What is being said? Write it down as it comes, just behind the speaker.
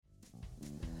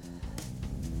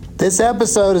This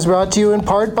episode is brought to you in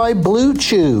part by Blue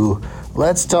Chew.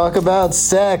 Let's talk about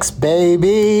sex,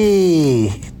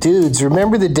 baby. Dudes,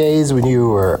 remember the days when you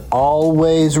were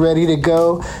always ready to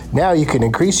go? Now you can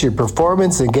increase your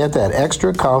performance and get that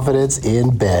extra confidence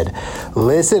in bed.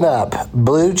 Listen up,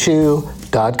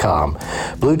 BlueChew.com.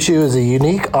 Blue Chew is a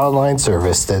unique online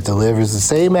service that delivers the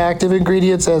same active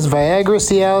ingredients as Viagra,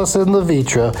 Cialis, and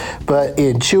Levitra, but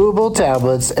in chewable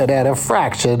tablets and at a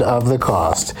fraction of the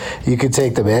cost. You can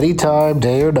take them anytime,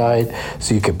 day or night,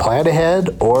 so you can plan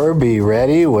ahead or be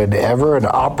ready whenever an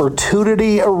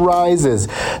opportunity arises.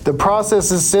 The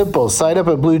process is simple. Sign up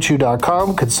at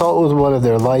BlueChew.com, consult with one of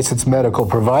their licensed medical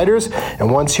providers, and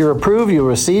once you're approved, you'll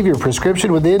receive your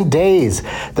prescription within days.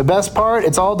 The best part,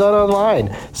 it's all done online,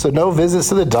 so no visits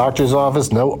to the doctor's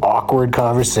office, no awkward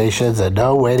conversations, and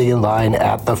no waiting in line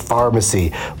at the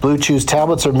pharmacy. Blue Chew's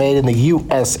tablets are made in the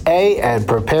USA and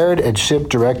prepared and shipped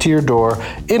direct to your door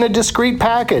in a discreet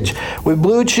package. With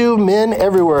Blue Chew, men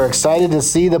everywhere are excited to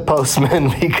see the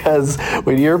postman because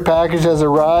when your package has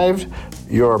arrived,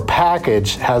 your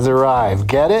package has arrived.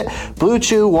 Get it? Blue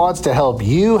Chew wants to help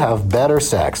you have better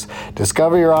sex.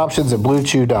 Discover your options at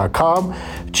BlueChew.com.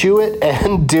 Chew it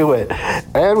and do it.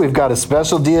 And we've got a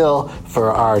special deal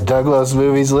for our Douglas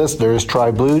Movies listeners.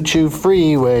 Try Blue Chew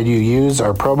free when you use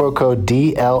our promo code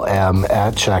DLM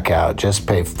at checkout. Just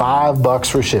pay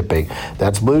 $5 for shipping.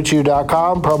 That's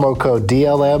BlueChew.com, promo code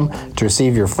DLM to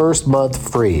receive your first month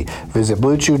free. Visit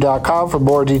BlueChew.com for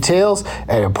more details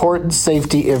and important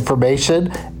safety information.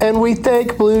 And we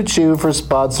thank Blue Chew for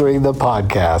sponsoring the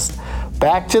podcast.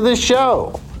 Back to the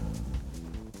show.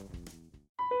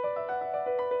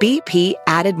 BP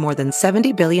added more than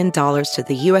 $70 billion to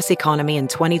the U.S. economy in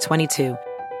 2022.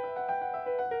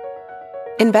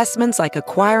 Investments like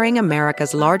acquiring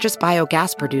America's largest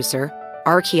biogas producer,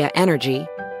 Archaea Energy,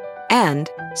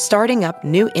 and starting up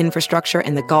new infrastructure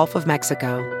in the Gulf of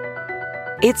Mexico.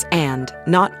 It's and,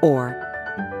 not or.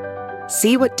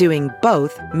 See what doing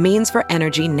both means for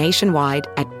energy nationwide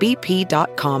at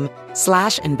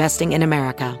bp.com/investing in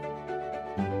America.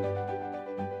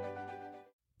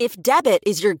 If debit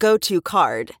is your go-to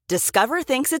card, Discover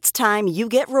thinks it's time you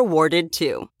get rewarded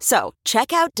too. So,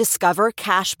 check out Discover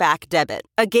Cashback Debit,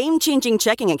 a game-changing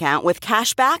checking account with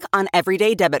cash back on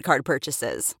everyday debit card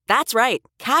purchases. That's right,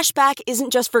 cashback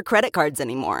isn't just for credit cards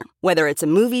anymore. Whether it's a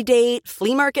movie date,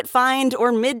 flea market find,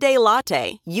 or midday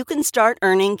latte, you can start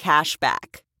earning cash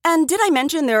back. And did I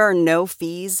mention there are no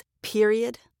fees,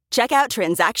 period? Check out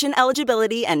transaction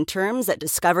eligibility and terms at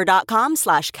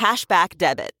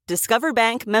discover.com/cashbackdebit. Discover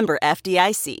Bank, member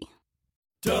FDIC.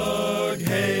 Doug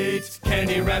hates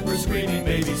candy wrappers, screaming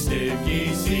baby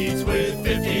sticky seeds with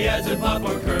 50 as in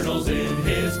popcorn kernels in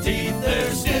his teeth.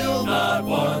 There's still not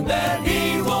one that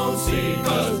he won't see,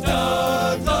 'cause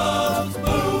Doug loves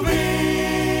movies.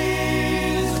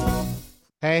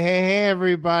 Hey,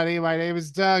 everybody. My name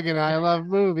is Doug, and I love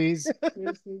movies.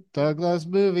 Doug loves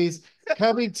movies.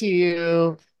 Coming to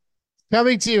you from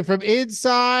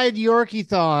inside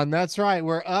Yorkie-thon. That's right.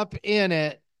 We're up in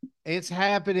it. It's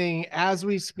happening as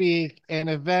we speak, an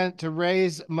event to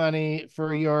raise money for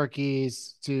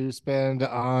Yorkies to spend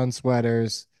on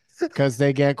sweaters because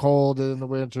they get cold in the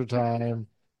wintertime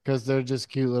because they're just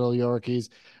cute little Yorkies.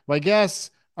 My guests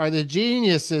are the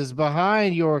geniuses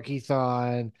behind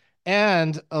Yorkie-thon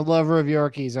and a lover of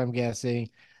Yorkies, I'm guessing.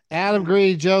 Adam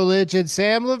Green, Joe Lynch, and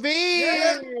Samm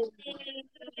Levine.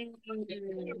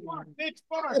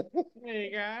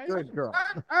 Hey, guys. Good girl.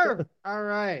 All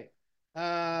right.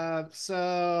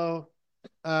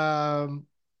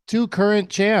 Two current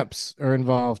champs are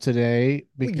involved today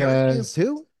because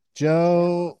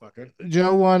Joe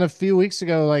won a few weeks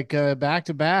ago, like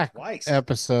back-to-back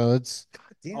episodes.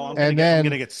 I'm And gonna then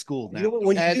get schooled now. You know,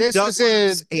 when you do this Doug was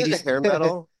loves in 80s hair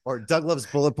metal or Doug loves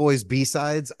Bullet Boys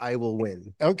B-sides, I will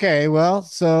win. Okay, well,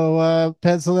 so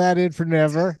pencil that in for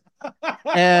never.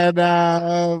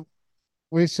 And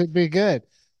we should be good.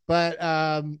 But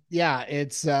yeah,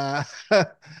 it's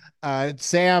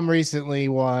Samm recently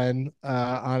won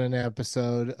on an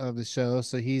episode of the show,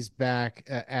 so he's back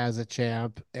as a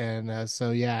champ. And so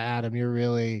yeah, Adam,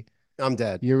 I'm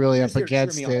dead. You're really up Cheer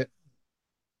against me it.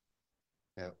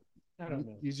 Yeah. I don't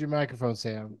know. Use your microphone,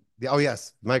 Samm. Oh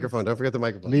yes, microphone. Don't forget the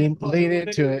microphone. Lean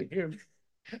into it.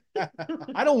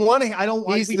 I don't want to. I don't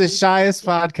want He's the shyest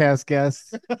podcast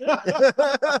guest.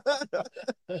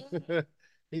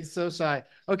 He's so shy.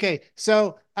 Okay,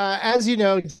 so as you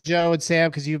know, Joe and Samm,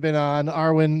 because you've been on,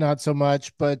 Arwen not so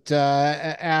much, but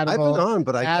Adam, I've been on,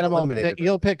 but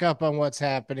you'll pick up on what's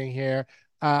happening here.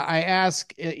 I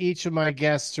ask each of my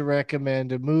guests to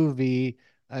recommend a movie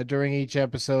during each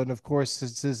episode, and of course,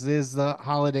 since this is the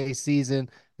holiday season,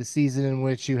 the season in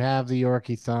which you have the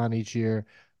Yorkie-thon each year.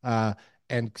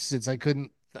 And since I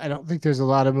don't think there's a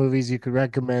lot of movies you could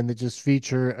recommend that just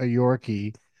feature a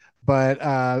Yorkie, but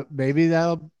maybe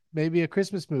a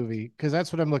Christmas movie, because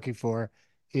that's what I'm looking for,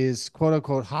 is quote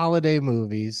unquote holiday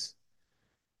movies.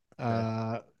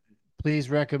 Uh,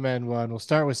 please recommend one. We'll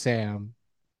start with Sam.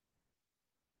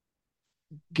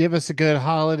 Give us a good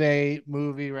holiday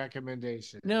movie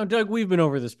recommendation. Now, Doug, we've been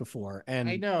over this before, and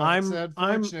I know it's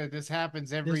unfortunate. This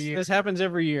happens every year. This happens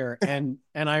every year, and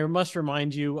I must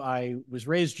remind you, I was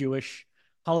raised Jewish.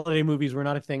 Holiday movies were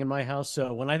not a thing in my house,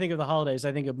 so when I think of the holidays,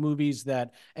 I think of movies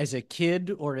that, as a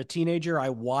kid or a teenager, I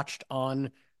watched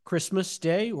on Christmas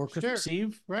Day or Christmas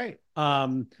Eve. Right.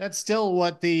 That's still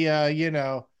what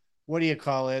the what do you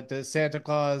call it? The Santa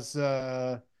Claus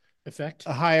effect,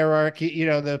 a hierarchy,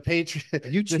 the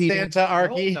the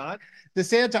Santa-archy. No, the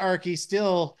Santa-archy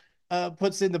still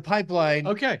puts in the pipeline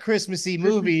Christmassy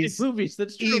movies.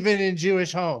 That's true. Even in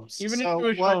Jewish homes.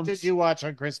 What did you watch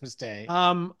on Christmas Day?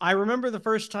 I remember the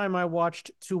first time I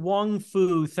watched To Wong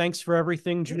Fu, Thanks for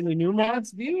Everything, Julie Newmar.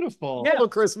 That's beautiful. Yeah.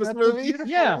 Christmas movie.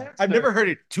 Yeah. I've never heard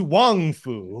it. To Wong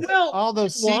Fu. Well, all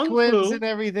those Wong sequins Fu, and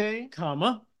everything.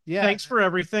 comma. Yeah. Thanks for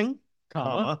everything,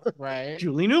 comma. Right.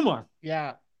 Julie Newmar.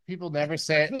 Yeah. People never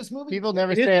say it. Christmas movie? People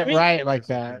never say it right like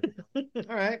that. All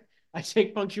right. I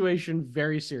take punctuation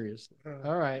very seriously.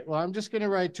 All right. Well, I'm just going to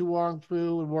write To Wong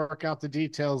Fu and work out the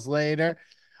details later.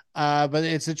 But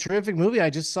it's a terrific movie. I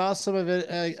just saw some of it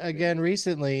again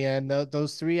recently, and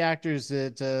those three actors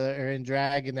that are in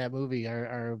drag in that movie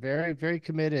are very, very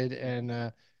committed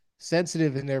and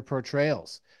sensitive in their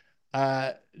portrayals.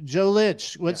 Joe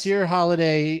Lynch, what's your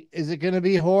holiday? Is it going to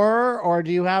be horror, or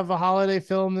do you have a holiday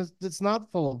film that's not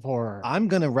full of horror? I'm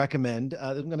going to recommend,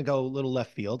 I'm going to go a little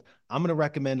left field. I'm going to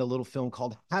recommend a little film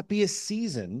called Happiest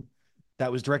Season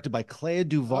that was directed by Clea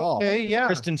Duvall. Okay, yeah.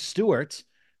 Kristen Stewart.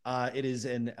 It is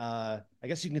I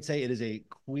guess you can say it is a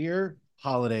queer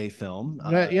holiday film.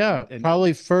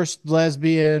 Probably first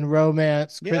lesbian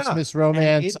romance, Christmas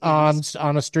romance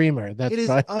on a streamer. That's it is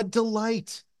right. a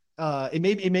delight. It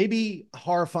may be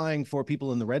horrifying for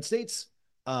people in the red states,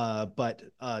 but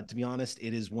to be honest,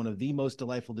 it is one of the most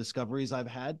delightful discoveries I've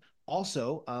had.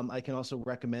 Also, I can also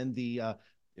recommend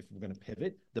if we're going to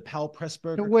pivot, the Powell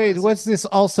Pressburger. Wait, what's this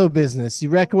also business? You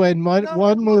recommend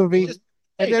one movie,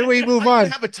 and then we move on.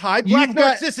 Have a tie. Black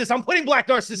Narcissus. I'm putting Black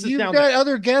Narcissus down. You've got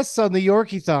other guests on the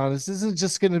Yorkie-thon. This isn't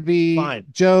just going to be fine.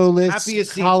 Joe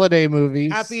Litt's holiday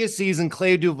movies. Happiest Season,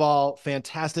 Clea Duvall,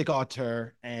 fantastic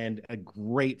auteur, and a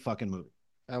great fucking movie.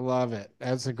 I love it.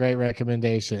 That's a great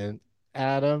recommendation.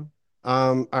 Adam?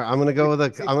 I'm gonna go with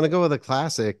a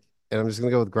classic, and I'm just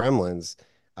gonna go with Gremlins.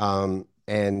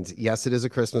 And yes, it is a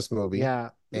Christmas movie. Yeah.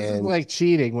 This is like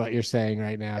cheating what you're saying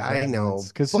right now. I know.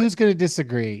 Because who's going to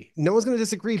disagree? No one's going to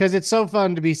disagree. Because it's so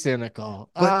fun to be cynical.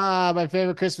 My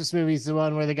favorite Christmas movie is the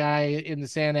one where the guy in the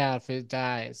Santa outfit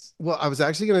dies. Well, I was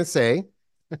actually going to say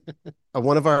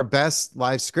one of our best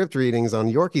live script readings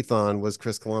on Yorkie-thon was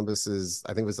Chris Columbus's, I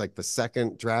think it was like the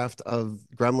second draft of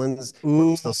Gremlins.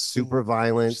 Ooh. Still super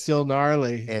violent. Still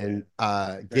gnarly. And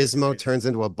Gizmo turns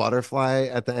into a butterfly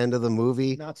at the end of the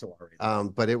movie. Not so worried.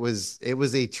 But it was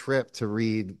a trip to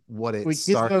read what it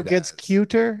started Gizmo gets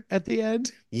cuter at the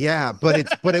end. Yeah,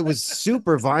 but it was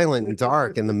super violent and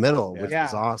dark in the middle, which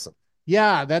was awesome.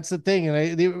 Yeah, that's the thing,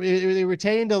 and they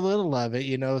retained a little of it.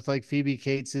 It's like Phoebe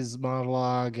Cates's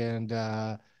monologue, and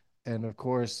of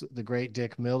course the great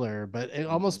Dick Miller. But it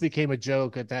almost became a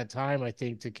joke at that time, I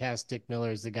think, to cast Dick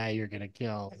Miller as the guy you're gonna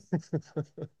kill.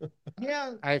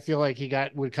 Yeah, I feel like he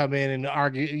would come in and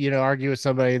argue with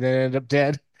somebody, and then end up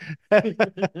dead.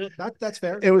 That's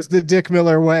fair. It was the Dick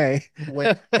Miller way.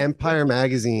 When Empire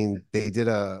Magazine, they did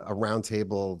a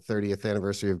roundtable 30th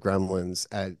anniversary of Gremlins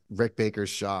at Rick Baker's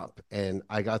shop, and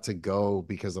I got to go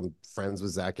because I'm friends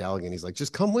with Zach Galligan. He's like,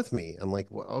 just come with me. I'm like,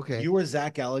 well, okay. You were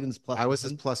Zach Galligan's plus. I was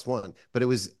his +1, but it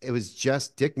was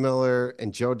just Dick Miller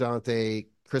and Joe Dante,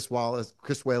 Chris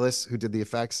Wallace, who did the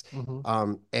effects,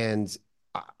 and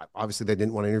obviously they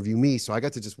didn't want to interview me, so I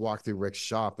got to just walk through Rick's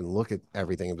shop and look at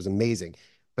everything. It was amazing.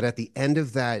 But at the end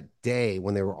of that day,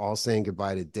 when they were all saying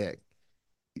goodbye to Dick,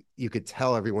 you could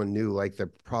tell everyone knew, like, they're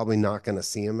probably not going to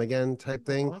see him again type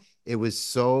thing. It was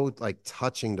so, like,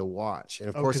 touching to watch. And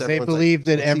of course, they believe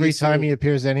that every time he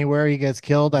appears anywhere, he gets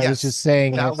killed. I was just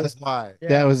saying that was why.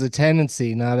 That was a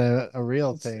tendency, not a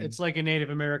real thing. It's like a Native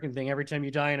American thing. Every time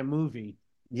you die in a movie,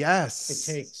 yes,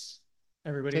 it takes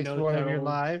everybody takes knows one of your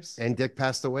lives. And Dick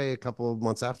passed away a couple of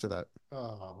months after that.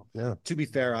 Oh, yeah. To be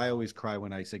fair, I always cry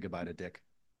when I say goodbye to Dick.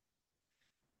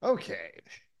 Okay.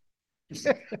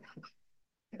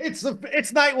 It's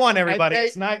night one, everybody.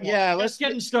 It's night one. Yeah, Let's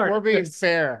get started. We're being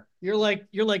fair. You're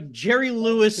like Jerry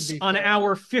Lewis on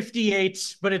hour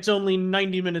 58, but it's only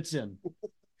 90 minutes in.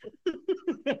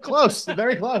 Close,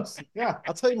 very close. Yeah.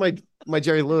 I'll tell you my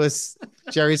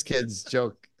Jerry's Kids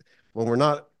joke when we're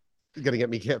not gonna get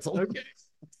me canceled. Okay,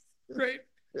 great.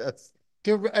 Yes.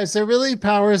 Is there really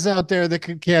powers out there that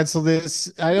could cancel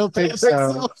this? I don't think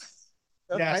so.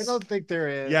 Yes. I don't think there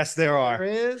is. Yes, there are.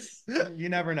 There is. You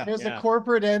never know. There's a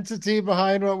corporate entity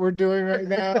behind what we're doing right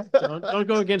now. Don't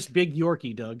go against Big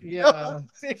Yorkie, Doug. Yeah.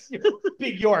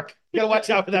 Big York. You gotta watch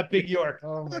out for that Big York.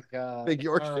 Oh my God. Big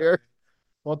Yorkshire.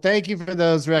 Well, thank you for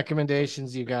those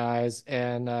recommendations, you guys.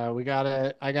 And I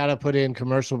gotta put in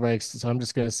commercial breaks, so I'm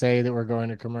just gonna say that we're going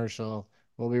to commercial.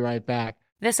 We'll be right back.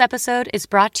 This episode is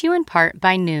brought to you in part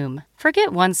by Noom.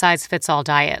 Forget one-size-fits-all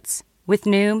diets. With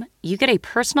Noom, you get a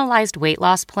personalized weight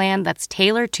loss plan that's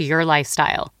tailored to your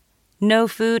lifestyle. No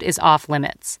food is off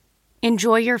limits.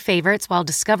 Enjoy your favorites while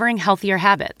discovering healthier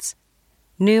habits.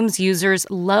 Noom's users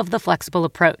love the flexible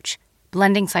approach,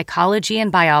 blending psychology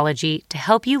and biology to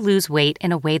help you lose weight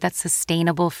in a way that's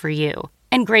sustainable for you.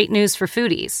 And great news for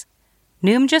foodies.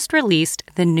 Noom just released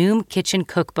the Noom Kitchen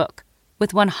Cookbook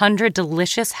with 100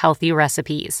 delicious, healthy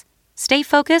recipes. Stay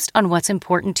focused on what's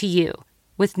important to you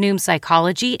with Noom's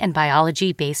psychology and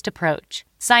biology-based approach.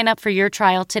 Sign up for your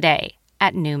trial today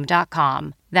at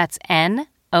Noom.com. That's Noom.com.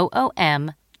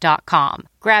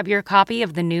 Grab your copy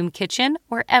of the Noom Kitchen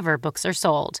wherever books are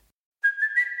sold.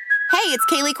 Hey, it's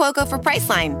Kaylee Cuoco for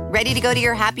Priceline. Ready to go to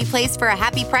your happy place for a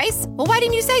happy price? Well, why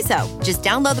didn't you say so? Just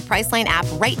download the Priceline app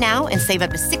right now and save up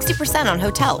to 60% on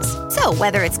hotels. So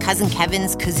whether it's Cousin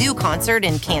Kevin's Kazoo Concert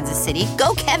in Kansas City,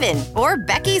 go Kevin, or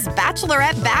Becky's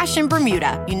Bachelorette Bash in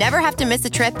Bermuda, you never have to miss a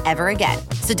trip ever again.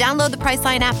 So download the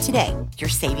Priceline app today. Your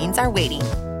savings are waiting.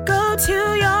 Go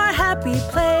to your happy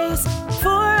place for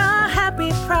a happy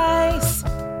price.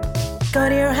 Go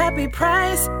to your happy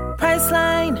price,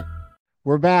 Priceline.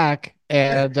 We're back,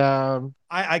 and I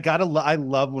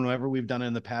love whenever we've done it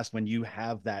in the past when you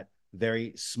have that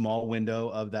very small window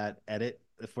of that edit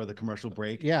for the commercial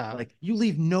break. Yeah, like you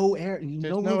leave no air.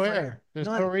 There's no air. There's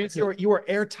no reason. You are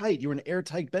airtight. You're an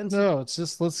airtight Benson. No, it's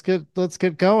just let's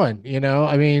get going. You know,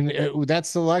 I mean,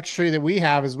 that's the luxury that we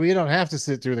have is we don't have to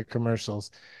sit through the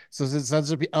commercials. So since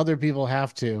other people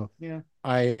have to, yeah,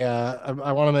 I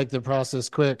want to make the process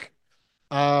quick.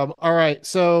 All right,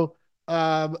 so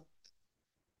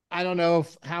I don't know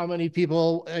how many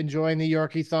people enjoying the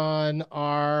Yorkie-thon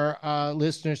are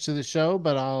listeners to the show,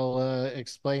 but I'll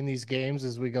explain these games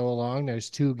as we go along. There's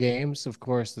 2 games. Of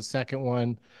course, the second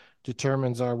one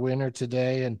determines our winner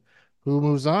today and who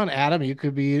moves on. Adam, you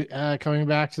could be coming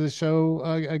back to the show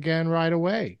again right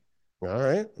away. All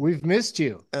right. We've missed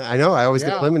you. I know. I always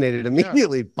get eliminated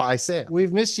immediately by Sam.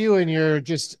 We've missed you and your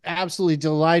just absolutely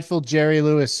delightful Jerry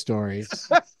Lewis stories.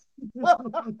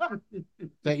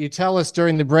 That you tell us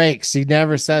during the breaks. He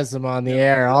never says them on the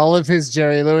air. All of his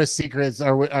Jerry Lewis secrets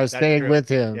are staying with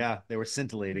him. Yeah, they were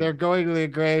scintillating. They're going to the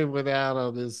grave with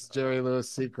Adam, his Jerry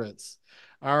Lewis secrets.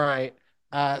 All right.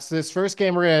 So this first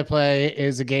game we're going to play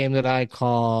is a game that I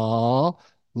call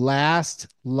Last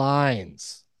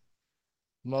Lines.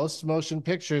 Most motion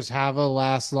pictures have a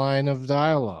last line of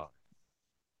dialogue.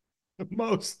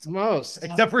 Most.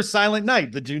 Except for Silent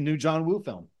Night, the new John Woo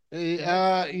film.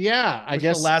 Yeah, I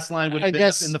guess the last line would have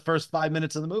been in the first 5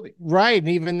 minutes of the movie. Right, and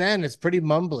even then, it's pretty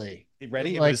mumbly.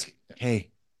 Ready? Like, it was,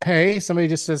 hey. Somebody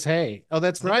just says, hey. Oh,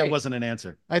 that's right. That wasn't an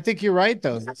answer. I think you're right,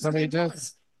 though. That somebody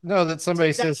does. No, that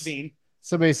somebody says,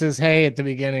 hey at the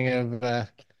beginning of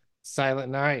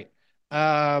Silent Night.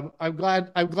 I'm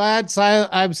sad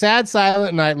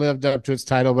Silent Night lived up to its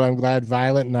title, but I'm glad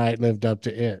Violent Night lived up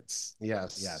to its.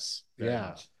 Yes. Yeah.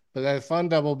 Much. But a fun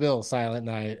double bill, Silent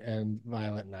Night and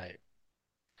Violent Night.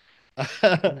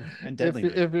 And Deadly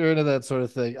Night. If you're into that sort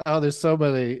of thing. Oh, there's so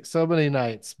many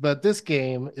nights. But this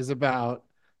game is about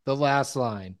the last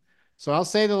line. So I'll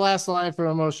say the last line from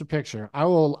a motion picture. I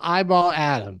will eyeball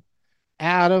Adam.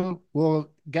 Adam will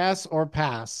guess or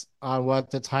pass on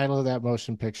what the title of that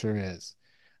motion picture is.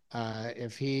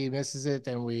 If he misses it,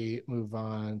 then we move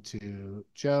on to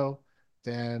Joe,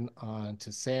 then on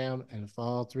to Sam, and if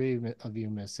all 3 of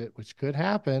you miss it, which could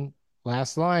happen,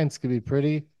 last lines could be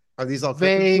pretty Are these all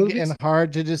vague and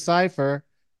hard to decipher.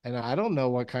 And I don't know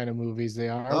what kind of movies they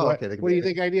are. Oh, what okay, do you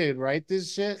think I did? Write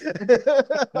this shit?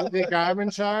 You think I'm in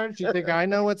charge? You think I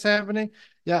know what's happening?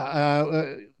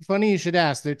 Yeah. Funny you should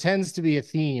ask. There tends to be a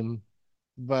theme,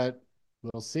 but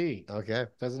we'll see. Okay.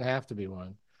 Doesn't have to be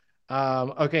one.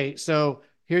 Okay. So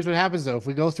here's what happens though. If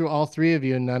we go through all 3 of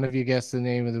you and none of you guess the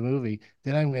name of the movie,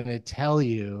 then I'm going to tell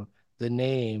you the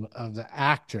name of the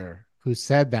actor who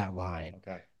said that line.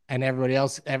 Okay. And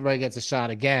everybody gets a shot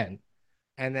again.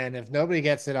 And then if nobody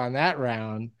gets it on that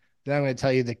round, then I'm going to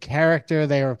tell you the character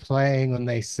they were playing when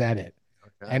they said it.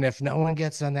 Okay. And if no one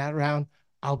gets on that round,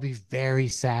 I'll be very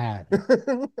sad.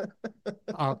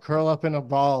 I'll curl up in a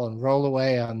ball and roll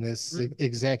away on this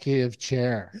executive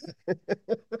chair.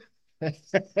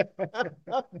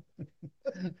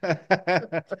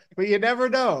 But you never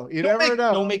know. You never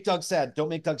know. Don't make Doug sad. Don't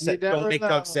make Doug sad. Don't make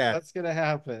Doug sad. What's gonna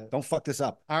happen? Don't fuck this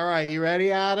up. All right, you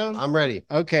ready, Adam? I'm ready.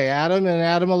 Okay, Adam, and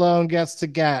Adam alone gets to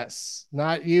guess.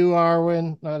 Not you,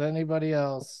 Arwen, not anybody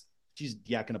else. She's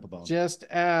yakking up a bone. Just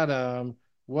Adam.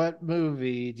 What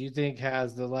movie do you think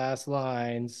has the last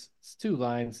lines? It's 2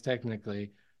 lines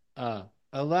technically.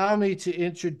 Allow me to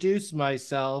introduce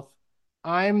myself.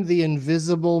 I'm the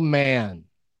Invisible Man.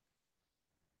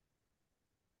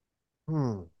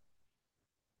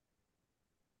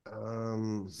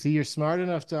 See, you're smart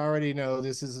enough to already know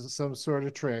this is some sort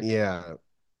of trick. Yeah.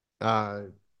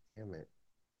 Damn it.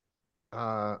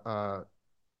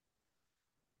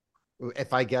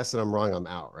 If I guess and I'm wrong, I'm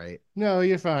out, right? No,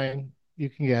 you're fine. You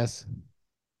can guess.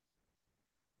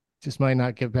 Just might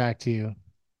not get back to you.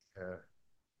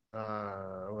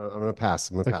 I'm gonna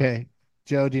pass. Okay.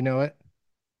 Joe, do you know it?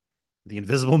 The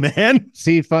Invisible Man.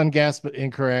 See, fun guess, but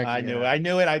incorrect. I knew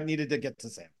it. I needed to get to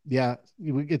Sam. Yeah,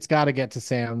 it's got to get to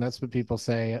Sam. That's what people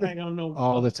say. I don't know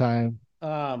all the time.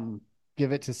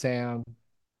 Give it to Sam.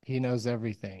 He knows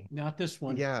everything. Not this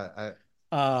one. Yeah.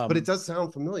 But it does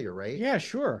sound familiar, right? Yeah,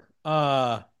 sure.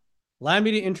 Allow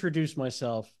me to introduce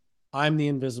myself. I'm the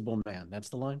Invisible Man. That's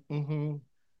the line. Mm-hmm.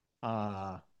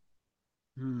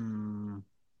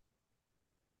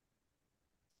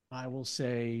 I will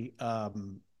say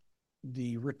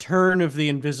the Return of the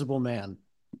Invisible Man.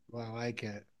 Well, I like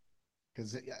it.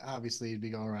 Because obviously he'd be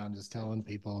going around just telling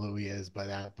people who he is by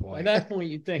that point. By that point,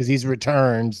 you'd think. Because he's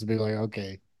returned to be like,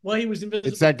 okay. Well, he was invisible.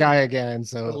 It's that guy again.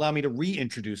 So allow me to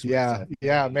reintroduce myself.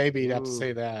 Yeah, maybe you'd have to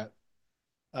say that.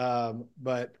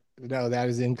 But no, that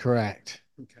is incorrect.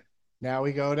 Okay. Now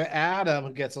we go to Adam,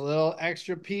 who gets a little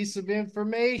extra piece of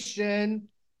information.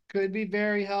 Could be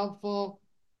very helpful.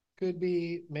 Could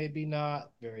be maybe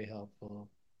not very helpful.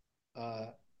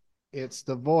 It's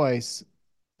the voice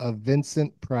of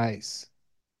Vincent Price.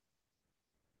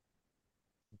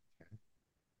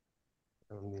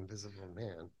 I'm the Invisible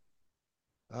Man.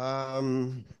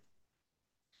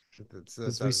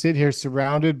 As we sit here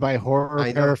surrounded by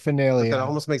horror paraphernalia. That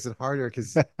almost makes it harder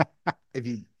because if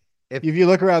you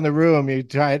look around the room, you're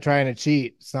trying to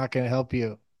cheat. It's not going to help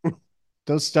you.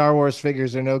 Those Star Wars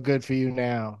figures are no good for you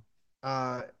now.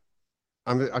 I'm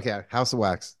okay. House of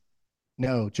Wax.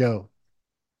 No, Joe.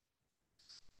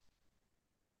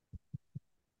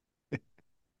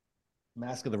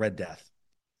 Mask of the Red Death.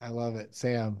 I love it.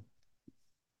 Sam.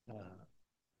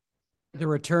 The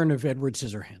Return of Edward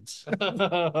Scissorhands.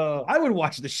 I would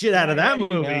watch the shit out of that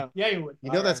movie. Yeah, you would.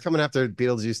 You know that's coming after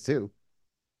Beetlejuice too.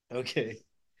 Okay.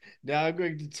 Now I'm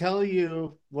going to tell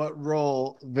you what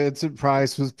role Vincent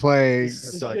Price was playing.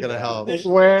 That's not gonna help.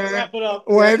 Wrap it up.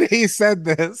 When he said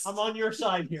this. I'm on your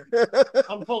side here.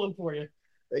 I'm pulling for you.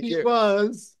 He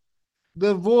was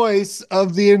the voice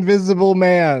of the Invisible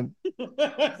Man.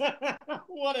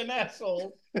 What an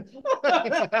asshole.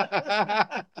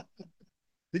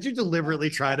 Did you deliberately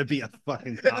try to be a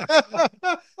fucking cop?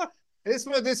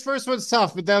 This first one's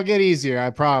tough, but they'll get easier, I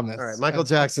promise. All right, Michael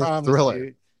Jackson's Thriller.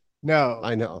 You. No.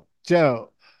 I know.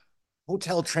 Joe.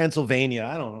 Hotel Transylvania.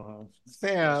 I don't know.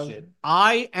 Sam.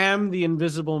 I am the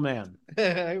Invisible Man.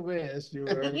 I wish you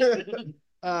were.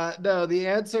 No, the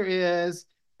answer is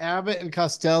Abbott and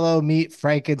Costello meet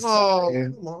Frankenstein. Oh,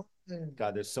 come on.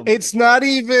 God, there's so. It's not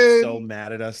even so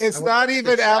mad at us. It's not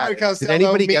even Abbott and Costello. Did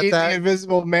anybody meet get that? The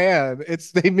Invisible Man.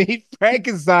 It's they meet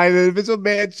Frankenstein. And the Invisible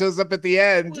Man shows up at the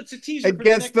end. Well, it's a teaser and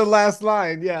gets the last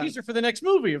line. Yeah. Teaser for the next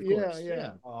movie, of course.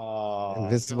 Yeah. Oh,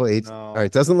 Invisible H. No. All right,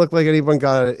 doesn't look like anyone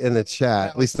got it in the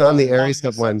chat. At least not on the Aries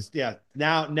Cup one. Yeah.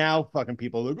 Now, fucking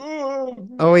people. Are like,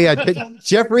 oh yeah,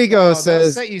 Jeff Rigo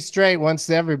says. Set you straight once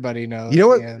everybody knows. You know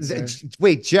what?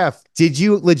 Wait, Jeff, did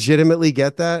you legitimately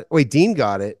get that? Wait, Dean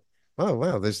got it. Oh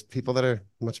wow, there's people that are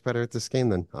much better at this game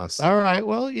than us. All right,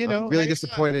 well, I'm really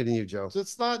disappointed in you, Joe.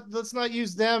 Let's not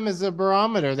use them as a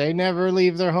barometer. They never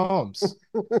leave their homes.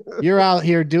 You're out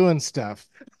here doing stuff.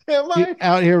 Am I?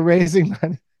 Out here raising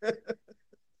money.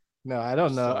 No, I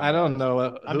don't know. I don't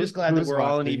know. I'm just glad that we're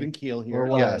all an even keel here.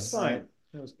 Yes, fine.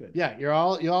 That was good. Yeah, you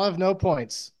all have no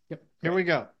points. Yep. Here we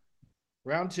go.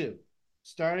 Round 2,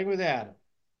 starting with Adam.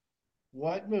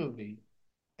 What movie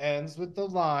ends with the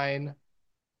line?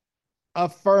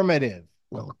 Affirmative.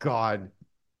 Oh God.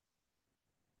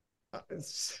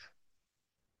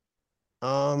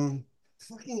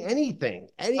 fucking anything.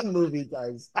 Any movie,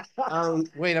 guys.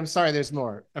 Wait, I'm sorry. There's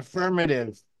more.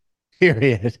 Affirmative.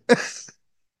 Period.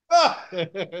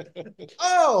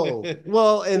 Oh,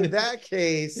 well, in that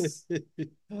case,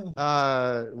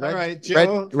 all right,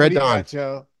 Joe. Red Dawn.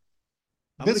 Joe.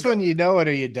 This one, you know it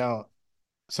or you don't.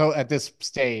 So at this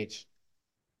stage,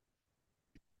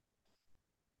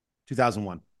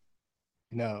 2001.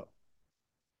 no,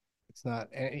 it's not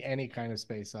any kind of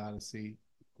space odyssey.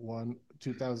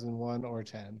 2001 or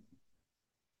 10.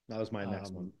 That was my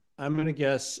next one. I'm gonna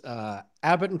guess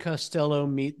Abbott and Costello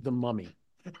meet the Mummy.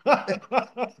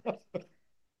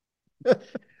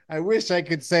 I wish I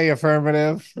could say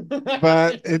affirmative,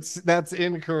 but that's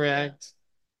incorrect.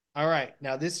 All right,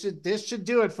 now this should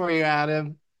do it for you,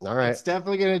 Adam. All right. It's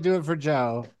definitely gonna do it for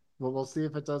Joe, but we'll see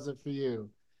if it does it for you.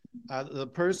 The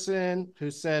person who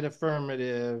said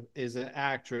affirmative is an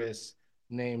actress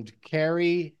named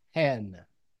Carrie Henn.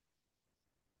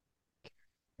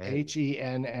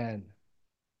 Henn.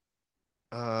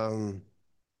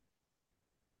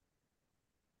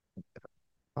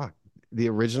 The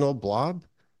original Blob?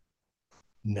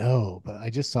 No, but I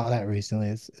just saw that recently.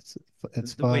 It's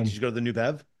fun. Wait, did you go to the New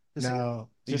Bev? No,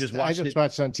 You just I watched just it?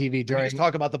 watched it on TV Can we during just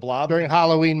talk about the Blob during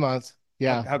Halloween month.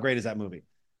 Yeah, How great is that movie?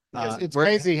 it's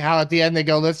crazy how at the end they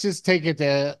go, let's just take it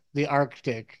to the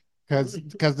Arctic because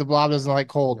the Blob doesn't like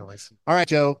cold. All right,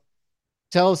 Joe,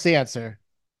 tell us the answer.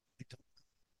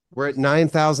 We're at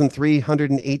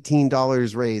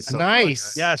 $9,318 raised. So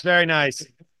Nice. Yes, very nice.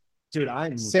 Dude,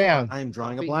 Sam. I'm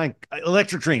drawing a blank.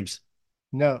 Electric Dreams.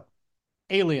 No.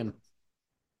 Alien.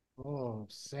 Oh,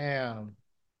 Sam.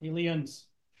 Aliens.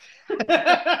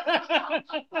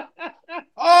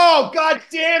 Oh, God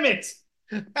damn it.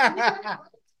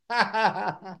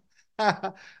 I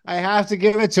have to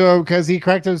give it to him because he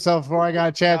corrected himself before I got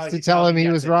a chance to tell him he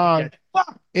was wrong.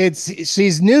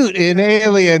 She's Newt in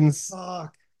Aliens.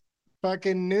 Fuck.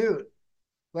 Fucking Newt.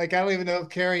 Like, I don't even know if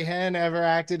Carrie Henn ever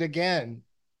acted again,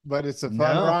 but it's a fun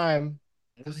rhyme.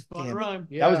 It was a fun rhyme.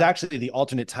 Yeah. That was actually the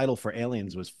alternate title for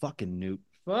Aliens was fucking Newt.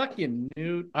 Fucking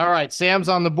Newt. All right, Sam's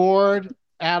on the board.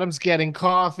 Adam's getting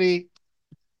coffee.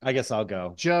 I guess I'll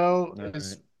go. Joe All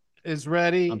is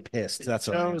ready. I'm pissed. That's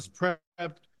what I am. Joe's prepped.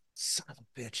 Son of a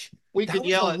bitch. We That could was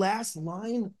yell the it. last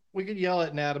line. We could yell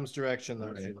it in Adam's direction, though.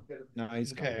 Right. No,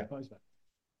 he's Okay.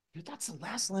 Dude, that's the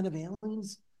last line of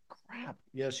Aliens? Crap.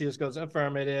 Yeah, she just goes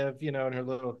affirmative, in her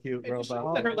little cute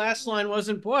robot. Her last line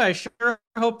wasn't, boy, I sure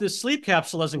hope this sleep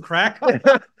capsule doesn't crack.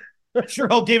 I sure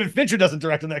hope David Fincher doesn't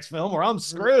direct the next film or I'm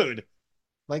screwed.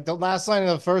 Like the last line of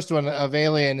the first one of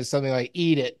Alien is something like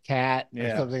 "Eat it, cat."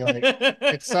 Yeah. Or something like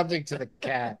it's something to the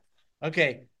cat.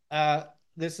 Okay,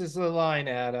 this is the line,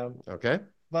 Adam. Okay.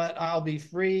 But I'll be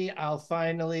free. I'll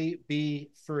finally be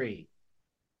free.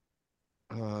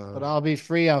 But I'll be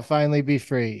free. I'll finally be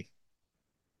free.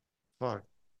 Fuck.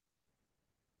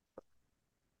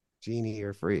 Genie,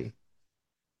 you're free.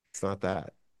 It's not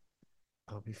that.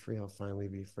 I'll be free. I'll finally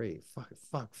be free.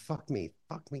 Fuck me.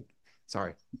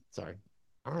 Sorry.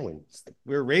 Arwen.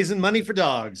 We're raising money for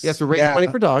dogs. Yes, we're raising money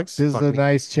for dogs. This is Fuck a me.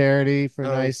 nice charity for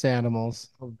nice animals.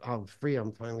 I'm free.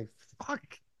 I'm finally. Fuck.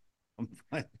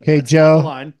 Okay, That's Joe. the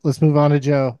line. Let's move on to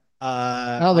Joe.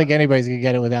 I don't think anybody's gonna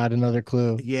get it without another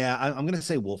clue. Yeah, I'm gonna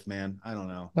say Wolfman. I don't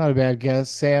know. Not a bad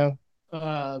guess, Sam.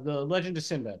 The Legend of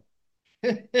Sinbad.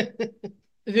 I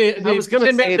was gonna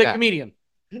Sinbad, say the that. comedian.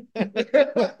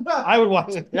 I would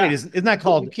watch. Yeah. Wait, isn't that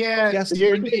called? You can't.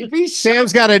 Yes,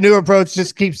 Sam's got a new approach.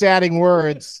 Just keeps adding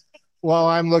words while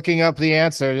I'm looking up the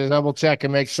answer to double check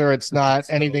and make sure it's not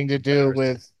anything to do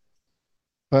with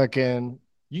fucking.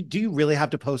 Do you really have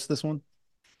to post this one?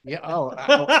 Yeah. Oh,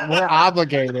 we're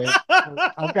obligated.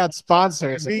 I've got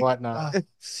sponsors and whatnot.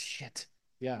 Shit.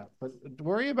 Yeah, but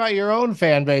worry about your own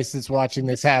fan base that's watching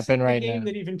this happen The right game now.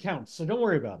 that even counts. So don't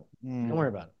worry about it. Don't worry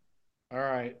about it. All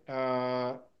right.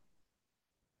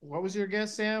 What was your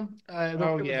guess, Sam? I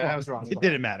was wrong. It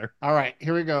didn't matter. All right,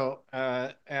 here we go.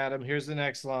 Adam, here's the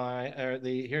next line.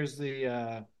 Here's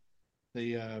the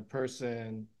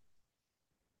person.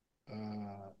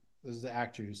 This is the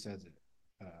actor who says it.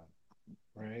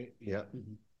 Right? Yeah.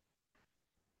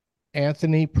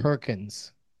 Anthony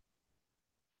Perkins.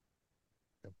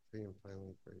 I'm free. I'm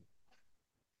finally free.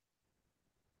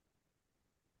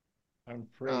 I'm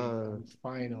free. I'm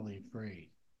finally free.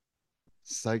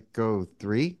 Psycho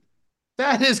 3.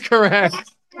 That is correct.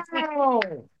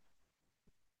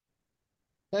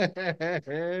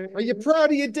 Are you proud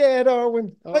of your dad,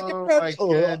 Arwen? Oh my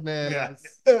goodness.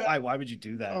 Why would you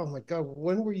do that? Oh my god,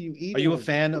 when were you eating? Are you a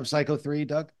fan of Psycho 3,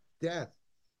 Doug? Yeah.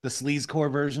 The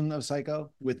sleazecore version of Psycho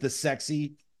with the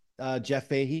sexy Jeff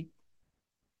Fahey?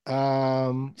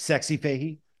 Um, Sexy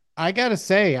Fahey? I gotta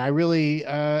say, I really,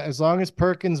 as long as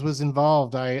Perkins was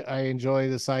involved, I enjoy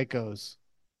the Psychos.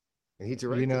 And he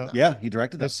directed that. Yeah, he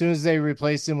directed that. As soon as they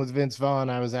replaced him with Vince Vaughn,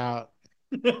 I was out.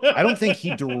 I don't think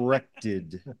he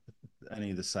directed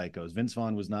any of the Psychos. Vince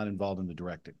Vaughn was not involved in the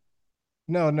directing.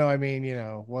 No, I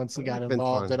mean, once he got Vince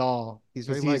involved Vaughn. at all. He's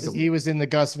 'Cause very likable. he was in the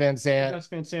Gus Van Sant. Gus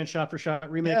Van Sant shot for shot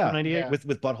remake Yeah, from '98. yeah.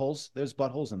 with buttholes. There's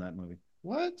buttholes in that movie.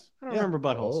 What? I don't remember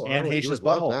buttholes. Anne you Heche's would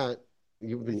love butthole. that.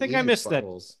 You've I been think I eating missed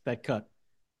buttholes. that cut.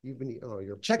 You've been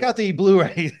you're Check out the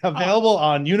Blu-ray available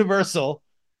on Universal,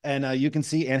 and you can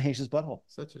see Anne Heche's butthole.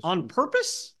 such a On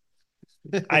purpose?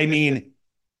 I mean,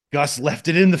 Gus left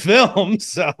it in the film,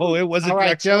 so it was a All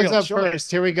right, Joe's directorial up choice.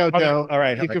 first. Here we go, Okay, Joe. all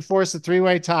right, You all can right. force a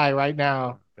three-way tie right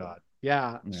now. God,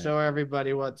 Yeah, right. show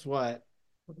everybody what's what.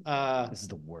 this is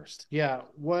the worst. Yeah,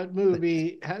 what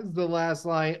movie has the last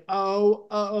line?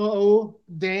 Oh,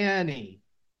 Danny.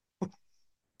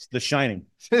 It's The Shining.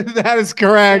 That is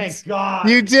correct. Thank God.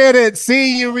 You did it.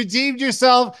 See, you redeemed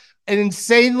yourself. An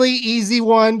insanely easy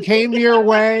one came your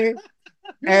way.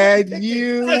 And it's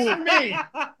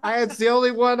the only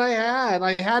one I had.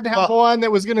 I had to have one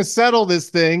that was going to settle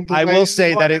this thing. I will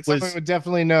say that it someone was would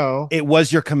definitely know. It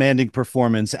was your commanding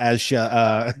performance as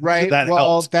Right. That well,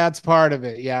 helped. that's part of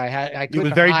it. Yeah, I couldn't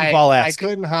was very hide, Duvall-esque. I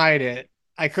couldn't hide it.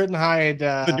 I couldn't hide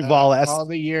The Duvall-esque. all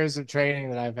the years of training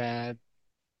that I've had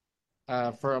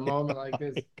for a moment like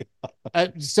this.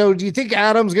 So do you think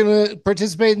Adam's going to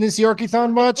participate in this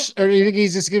Yorkie-thon much? Or do you think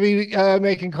he's just going to be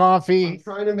making coffee? I'm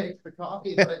trying to make the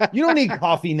coffee. But You don't need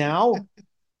coffee now.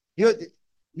 You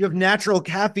have natural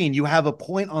caffeine. You have a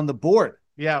point on the board.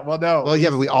 Yeah, well, no. well, yeah,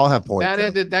 but we all have points.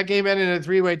 That game ended in a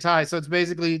three-way tie. So it's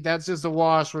basically, that's just a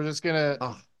wash. We're just going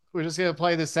to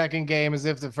play the second game as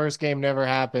if the first game never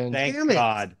happened. Thank Damn it.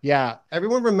 God. Yeah.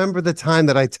 Everyone remember the time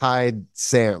that I tied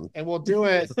Sam. And we'll do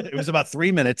it. It was about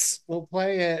 3 minutes. We'll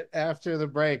play it after the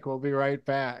break. We'll be right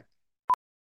back.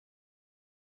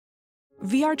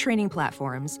 VR training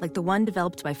platforms, like the one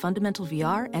developed by Fundamental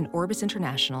VR and Orbis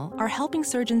International, are helping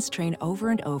surgeons train over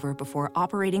and over before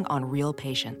operating on real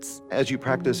patients. As you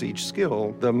practice each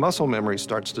skill, the muscle memory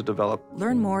starts to develop.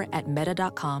 Learn more at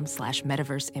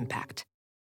meta.com/metaverseimpact.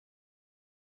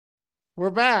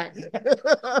 We're back.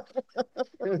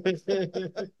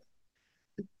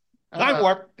 Time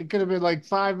warp. It could have been like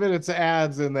 5 minutes of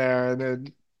ads in there, and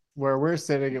then where we're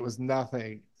sitting, it was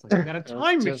nothing. It's like, Got a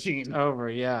time just machine. over.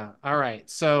 Yeah. All right.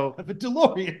 So, A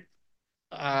DeLorean.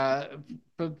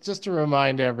 but just to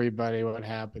remind everybody what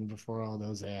happened before all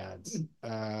those ads,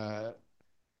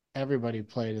 everybody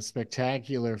played a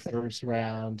spectacular first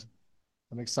round.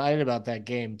 I'm excited about that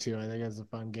game too. I think it's a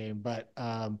fun game, but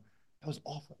That was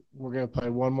awful. we're going to play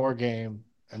one more game,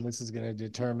 and this is going to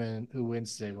determine who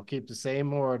wins today. We'll keep the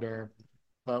same order,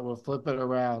 but we'll flip it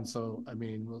around. So, I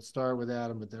mean, we'll start with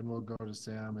Adam, but then we'll go to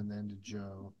Sam and then to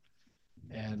Joe.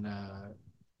 And,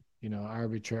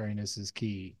 arbitrariness is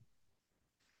key.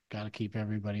 Got to keep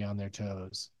everybody on their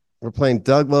toes. We're playing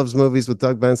Doug Loves Movies with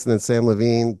Doug Benson and Sam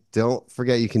Levine. Don't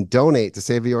forget you can donate to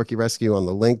Save the Yorkie Rescue on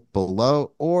the link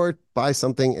below, or buy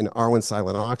something in Arwen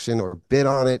Silent Auction or bid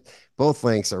on it. Both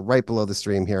links are right below the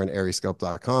stream here on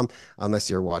ariescope.com, unless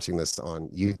you're watching this on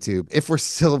YouTube. If we're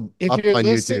still If up you're on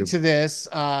listening YouTube. to this,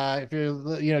 if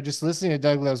you're just listening to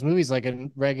Doug Loves Movies like a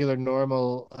regular,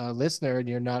 normal listener, and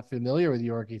you're not familiar with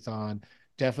Yorkie-thon,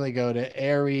 definitely go to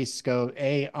Ariescope,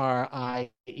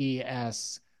 ARIES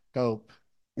scope.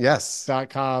 Yes.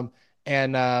 .com,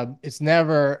 and it's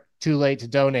never too late to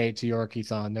donate to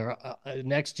Yorkie-thon. There,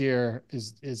 next year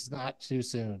is not too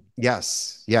soon.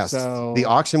 Yes. So the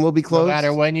auction will be closed. No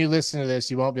matter when you listen to this,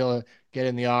 you won't be able to get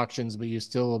in the auctions, but you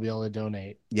still will be able to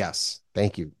donate. Yes.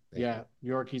 Thank you. Yeah,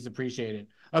 Yorkies appreciated.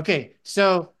 Okay,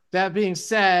 so that being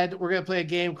said, we're gonna play a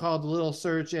game called the Little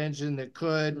Search Engine That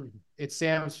Could. It's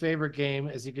Sam's favorite game,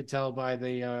 as you could tell by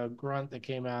the grunt that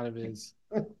came out of his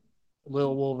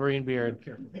little Wolverine beard.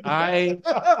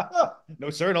 No,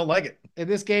 sir, don't like it. In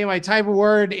this game, I type a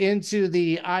word into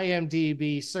the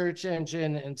IMDb search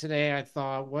engine, and today I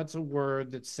thought, what's a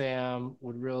word that Sam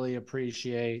would really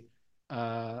appreciate,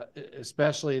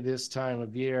 especially this time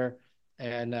of year?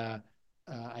 And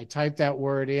I typed that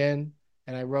word in,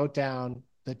 and I wrote down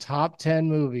the top 10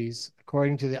 movies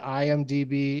according to the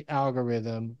IMDb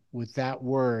algorithm with that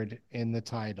word in the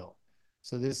title.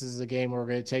 So this is a game where we're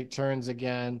going to take turns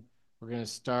again. We're going to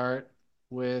start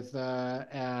with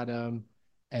Adam,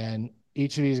 and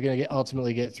each of you is going to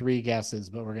ultimately get 3 guesses,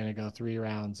 but we're going to go 3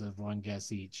 rounds of 1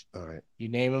 guess each. All right. You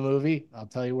name a movie, I'll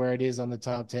tell you where it is on the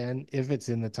top 10, if it's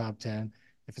in the top 10.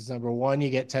 If it's number 1,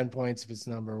 you get 10 points. If it's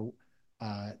number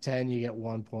 10, you get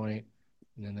 1 point.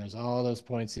 And then there's all those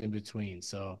points in between.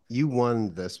 So You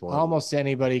won this one. almost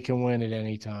anybody can win at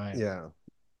any time. Yeah.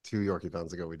 2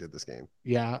 Yorkie-thons ago, we did this game.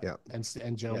 Yeah. Yeah.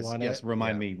 And Joe Yes, won yes. it.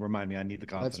 Remind me. I need the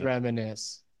confidence. Let's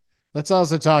reminisce. Let's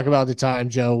also talk about the time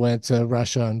Joe went to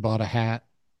Russia and bought a hat.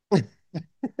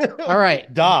 All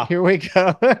right. Duh. Here we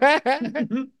go.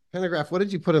 Pendergraph, what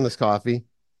did you put in this coffee?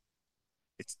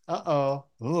 Uh-oh.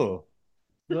 Ooh.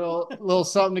 Little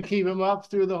something to keep him up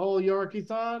through the whole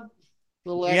Yorkie-thon.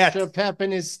 Little extra pep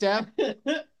in his step.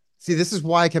 See, this is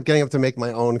why I kept getting up to make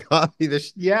my own coffee. Did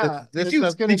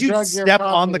you step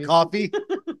on the coffee?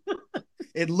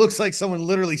 It looks like someone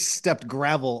literally stepped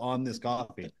gravel on this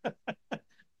coffee.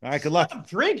 All right, good luck. I'm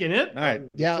drinking it. All right.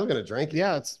 Yeah. I'm gonna drink it.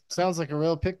 Yeah, it sounds like a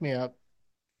real pick-me-up.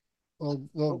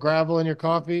 Little gravel in your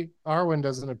coffee. Arwen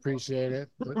doesn't appreciate it.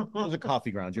 Those are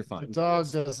coffee grounds. You're The fine. dog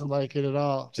doesn't like it at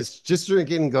all. Just drink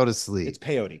it and go to sleep. It's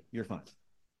peyote. You're fine.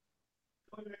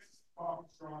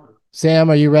 Sam,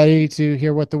 are you ready to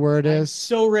hear what the word is?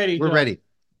 So ready. We're Doug. ready.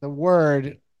 The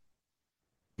word,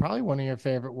 probably one of your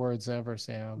favorite words ever,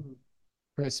 Sam.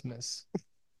 Christmas.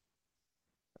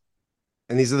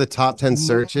 And these are the top 10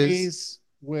 searches. Movies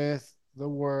with the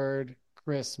word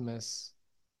Christmas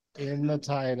in the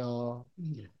title.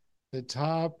 The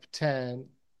top 10.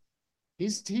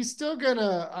 He's still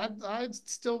gonna. I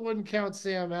still wouldn't count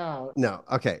Sam out. No,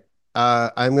 okay.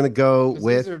 I'm gonna go 'Cause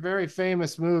with. these are very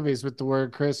famous movies with the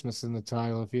word Christmas in the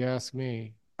title, if you ask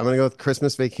me. I'm gonna go with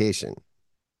Christmas Vacation.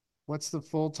 What's the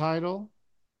full title?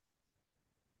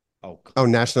 Oh,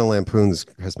 National Lampoon's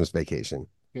Christmas Vacation.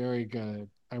 Very good.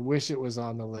 I wish it was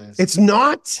on the list. It's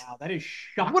not. Wow, that is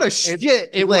shocking. What a shit!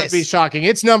 It list. would be shocking.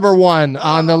 It's number one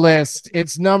on the list.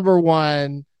 It's number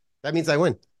one. That means I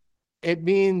win. It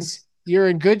means you're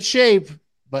in good shape,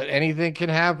 but anything can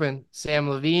happen. Sam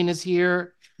Levine is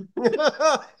here. I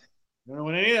don't know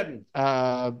what any of that means.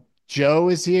 Joe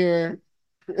is here.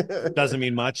 Doesn't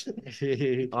mean much.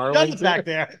 Arlen's back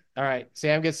there. All right,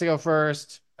 Sam gets to go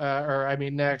first, or I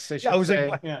mean next. I should I was say.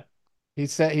 like, yeah.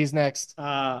 He's next.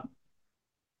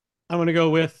 I'm going to go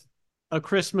with A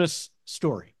Christmas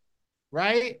Story.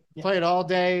 Right? Yeah. Play it all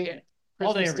day,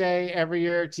 All day, Christmas Day, every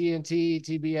year, TNT,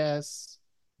 TBS,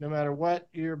 no matter what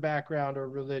your background or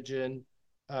religion,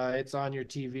 it's on your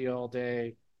TV all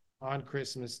day on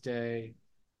Christmas Day,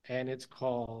 and it's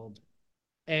called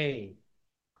A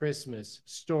Christmas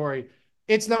Story.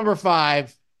 It's number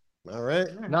 5. All right.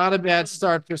 Not a bad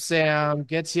start for Sam.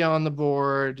 Gets you on the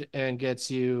board and gets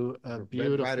you a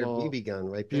Red Ryder beautiful, BB gun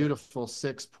right there. beautiful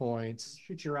 6 points.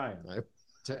 Shoot your eye.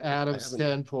 To Adam's haven't-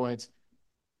 10 points.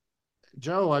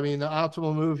 Joe, I mean, the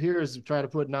optimal move here is to try to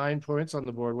put 9 points on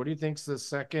the board. What do you think's the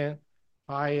second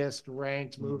highest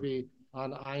ranked movie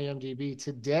on IMDb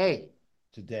today?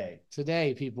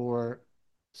 Today, people were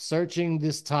searching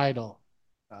this title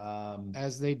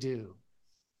as they do,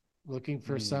 looking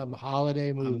for some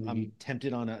holiday movie. I'm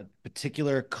tempted on a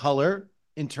particular color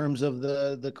in terms of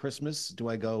the Christmas. Do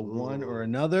I go one or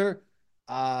another?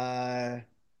 I'm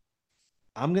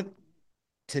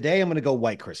gonna go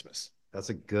White Christmas. That's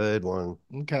a good one.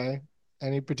 Okay.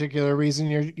 Any particular reason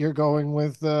you're going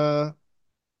with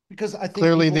Because I think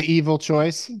clearly people- the evil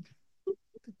choice?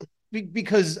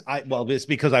 because it's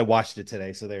because I watched it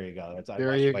today. So there you go. I There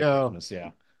watched you White go. Christmas,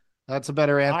 yeah. That's a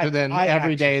better answer than I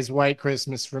every day actually- is White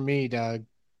Christmas for me, Doug.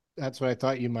 That's what I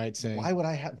thought you might say. Why would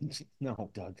I have no,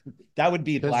 Doug? That would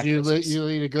be Because Black you Christmas. you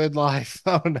lead a good life.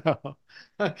 Oh no.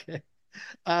 Okay.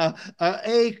 A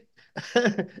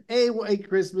White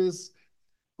Christmas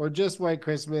or just White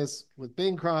Christmas with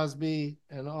Bing Crosby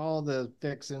and all the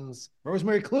fixins.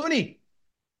 Rosemary Clooney.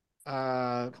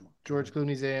 George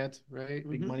Clooney's aunt, right?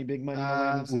 Big money, big money.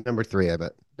 Number 3, I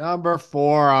bet. Number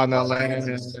 4 on the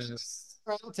list.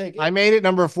 I'll take it. I made it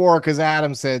number 4 because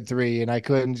Adam said 3, and I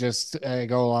couldn't just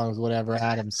go along with whatever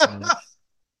Adam said.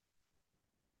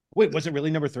 Wait, was it really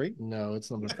number 3? No,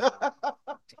 it's number.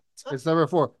 It's number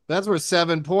 4. That's worth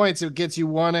 7 points. It gets you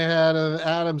 1 ahead of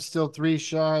Adam, still 3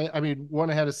 shy. I mean, 1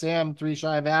 ahead of Sam, 3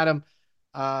 shy of Adam.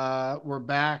 We're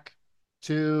back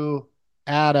to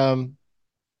Adam.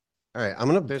 All right,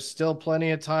 There's still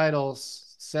plenty of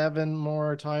titles. 7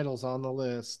 more titles on the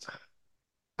list.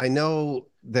 I know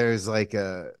there's like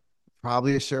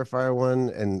probably a surefire one,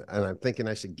 and I'm thinking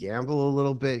I should gamble a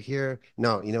little bit here.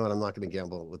 No, you know what? I'm not going to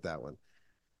gamble with that one.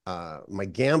 My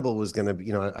gamble was going to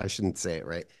be, I shouldn't say it,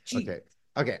 right? Gee.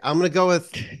 Okay. I'm going to go with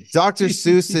Dr.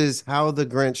 Seuss's How the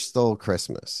Grinch Stole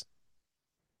Christmas.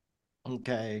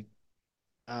 Okay.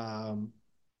 I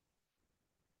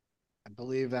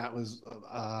believe that was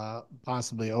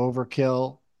possibly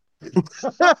overkill.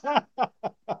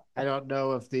 I don't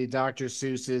know if the Dr.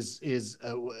 Seuss is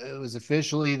it was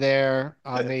officially there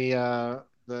on the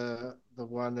the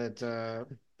one that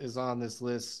is on this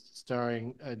list,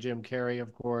 starring Jim Carrey,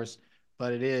 of course,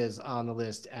 but it is on the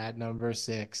list at number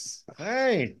 6.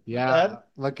 Hey, yeah,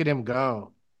 look at him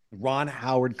go. Ron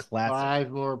Howard classic.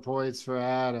 5 more points for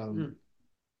Adam.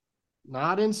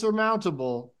 Not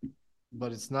insurmountable,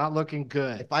 but it's not looking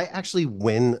good. If I actually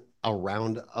win a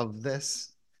round of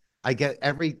this, I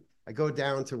go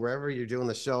down to wherever you're doing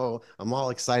the show. I'm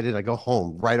all excited. I go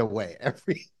home right away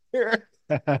every year.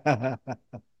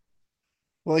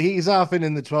 Well, he's often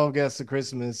in the 12 Guests of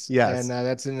Christmas. Yes. And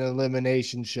that's an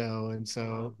elimination show. And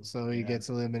so he gets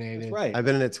eliminated. That's right. I've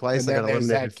been in it twice. And I then got there's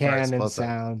eliminated that cannon both times.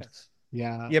 sound.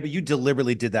 Yeah. Yeah, but you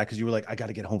deliberately did that because you were like, I got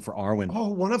to get home for Arwen. Oh,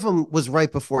 one of them was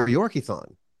right before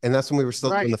Yorkie-thon. And that's when we were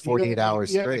still doing the 48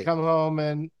 hours You have to straight. come home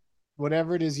and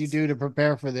whatever it is you do to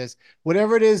prepare for this,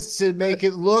 whatever it is to make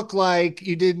it look like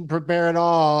you didn't prepare at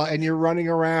all and you're running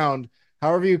around,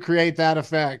 however you create that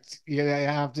effect, you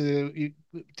have to, it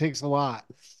takes a lot.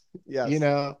 Yes. You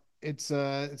know, it's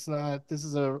not, this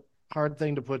is a hard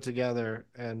thing to put together.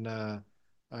 And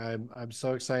I'm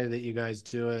so excited that you guys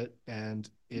do it. And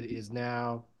it is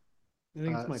now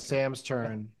Sam's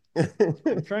turn.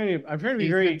 I'm trying to be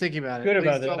very thinking about it. good Please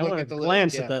about it. don't I look want at to the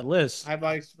glance list. at that list.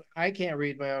 I can't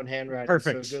read my own handwriting.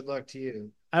 Perfect. So good luck to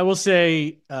you. I will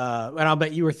say, and I'll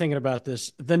bet you were thinking about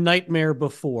this, The Nightmare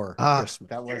Before Christmas.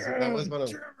 That was one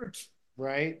of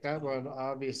right. That one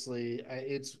obviously.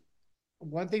 It's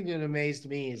one thing that amazed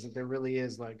me is that there really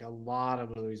is like a lot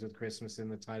of movies with Christmas in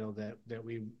the title that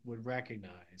we would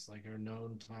recognize, like our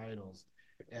known titles,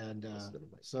 and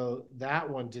so that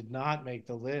one did not make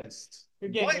the list.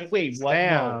 Wait, what?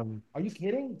 Damn. Are you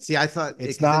kidding? See, I thought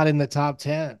It's not in the top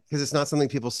 10 because it's not something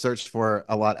people search for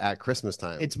a lot at Christmas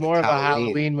time. It's more of a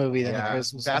Halloween movie than a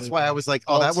Christmas That's movie. why I was like,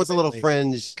 oh, that was a little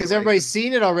fringe. Because everybody's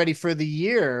seen it already for the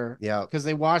year. Yeah. Because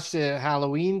they watched it at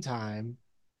Halloween time.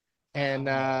 And,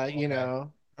 you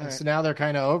know, and so now they're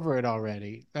kind of over it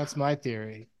already. That's my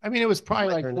theory. I mean, it was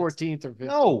probably like 14th or 15th.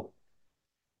 No.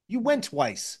 You went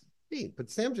twice. Hey, but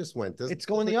Sam just went. It's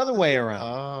going the other way around.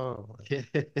 Oh.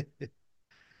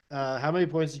 How many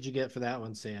points did you get for that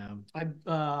one, Sam?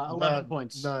 11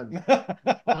 points. None.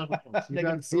 11 points. You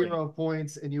got 0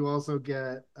 points, and you also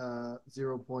get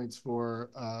 0 points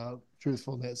for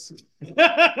truthfulness.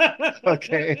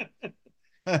 Okay.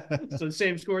 So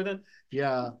same score then?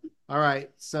 Yeah. All right.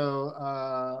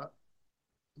 So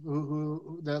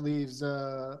who that leaves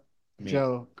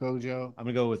Joe. Go, Joe. I'm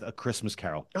gonna go with A Christmas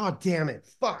Carol. Oh, damn it.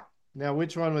 Fuck. Now,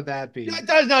 which one would that be?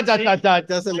 Doesn't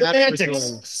matter.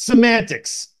 Semantics.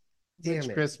 Semantics. Damn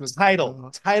it. Christmas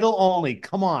Title only.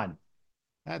 Come on.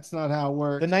 That's not how it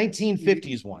works. The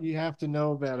 1950s one. You have to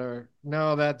know better.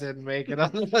 No, that didn't make it.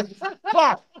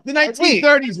 Fuck. The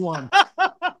 1930s one.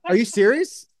 Are you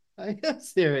serious? I am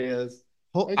serious.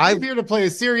 I'm I'm here to play a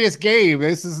serious game.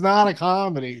 This is not a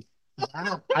comedy.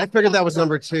 I figured that was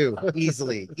number 2.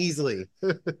 Easily.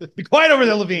 Be quiet over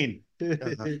there, Levine.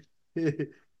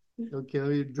 Okay, let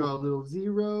me draw a little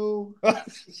 0.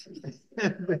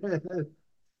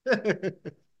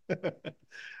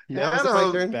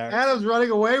 Adam's running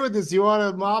away with this. You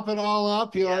want to mop it all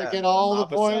up? You want to get all the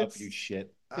points? You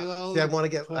shit. I'm going to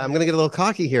get a little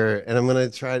cocky here, and I'm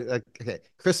going to try. Okay,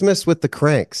 Christmas with the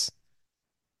Cranks.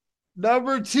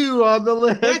 Number 2 on the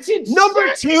list. That's insane.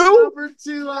 Number 2? Number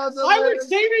 2 on the I list. was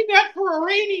saving that for a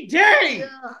rainy day.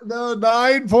 Yeah, no,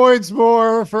 9 points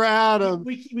more for Adam.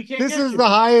 We can't This get is you. the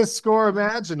highest score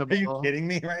imaginable. Are you kidding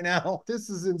me right now? This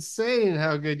is insane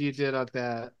how good you did on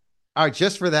that. All right,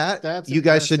 just for that, That's you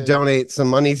guys should impressive. donate some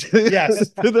money to,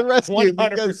 Yes. to the rescue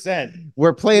because 100%.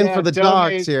 we're playing for the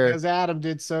donate dogs here. Because Adam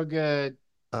did so good.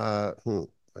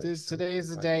 Today's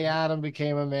the day Adam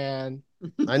became a man.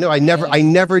 I know. I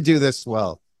never do this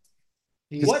well.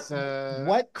 He's,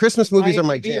 What Christmas movies are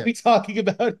my Are jam. we talking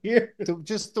about here?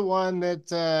 just the one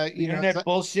that you know. Internet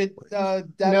bullshit. No,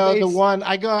 Database? the one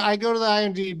I go to the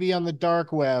IMDb on the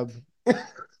dark web.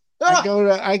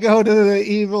 I go to the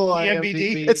evil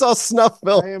IMDb. It's all snuff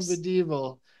films. I am the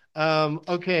devil.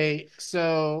 Okay,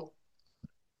 so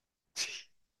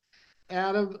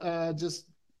Adam just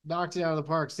knocked it out of the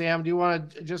park. Sam, do you want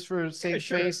to, just for safe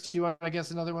face, do you want to guess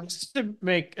another one? Just to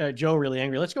make Joe really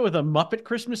angry, let's go with a Muppet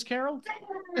Christmas Carol.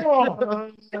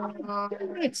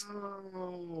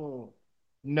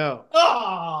 No.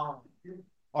 Oh.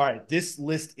 All right, this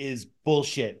list is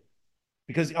bullshit.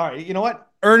 Because, all right, you know what?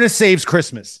 Ernest Saves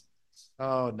Christmas.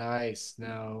 Oh, nice.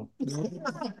 No.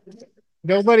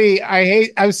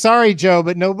 I'm sorry, Joe,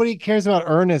 but nobody cares about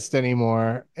Ernest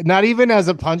anymore. Not even as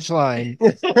a punchline.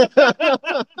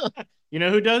 You know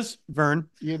who does? Vern.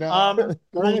 Ernest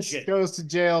Bullshit. goes to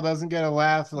jail, doesn't get a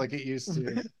laugh like it used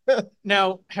to.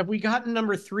 Now, have we gotten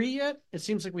number 3 yet? It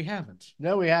seems like we haven't.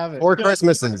 No, we haven't. Or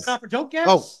Christmases. Don't guess.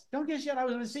 Oh. Don't guess yet. I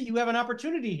was going to say you have an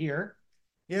opportunity here.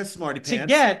 Yes, smarty to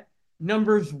pants. get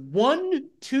numbers 1,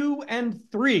 2, and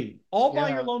 3 all by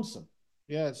your lonesome.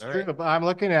 Yeah, it's All true. right. But I'm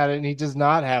looking at it, and he does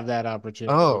not have that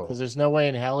opportunity. Oh. Because there's no way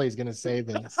in hell he's going to say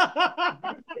this.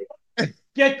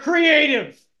 Get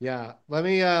creative. Yeah. Let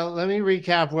me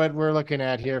recap what we're looking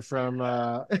at here from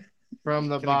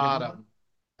the bottom.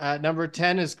 Number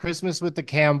 10 is Christmas with the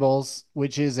Campbells,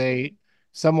 which is a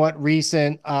somewhat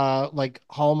recent like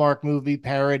Hallmark movie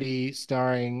parody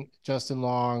starring Justin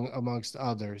Long amongst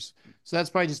others. So that's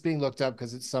probably just being looked up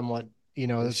because it's somewhat,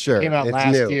 this came out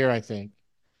last year, I think.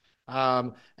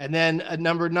 And then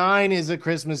number 9 is A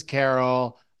Christmas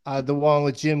Carol, the one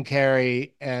with Jim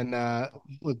Carrey and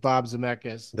with Bob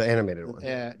Zemeckis. The animated one.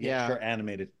 Yeah. Sure,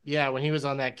 animated. Yeah, when he was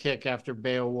on that kick after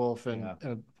Beowulf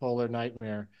and Polar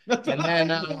Nightmare. And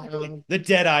then the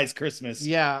Dead Eyes Christmas.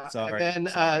 Yeah. Sorry. And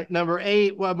then number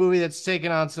 8, what movie that's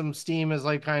taken on some steam is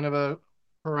like kind of a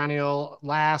perennial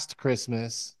Last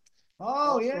Christmas.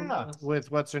 Oh, yeah.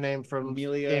 With what's her name from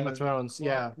Amelia Game of Thrones.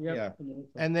 Clark. Yeah.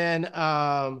 And then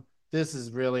this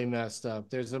is really messed up.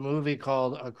 There's a movie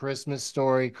called A Christmas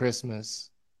Story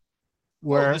Christmas.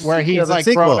 Where he's like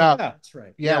grown up. Yeah, that's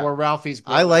right. Yeah, where Ralphie's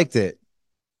grown I liked it.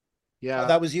 Yeah. Oh,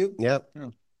 that was you? Yep. Yeah.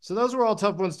 So those were all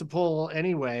tough ones to pull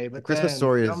anyway. But The Christmas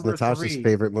Story is Natasha's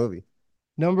favorite movie.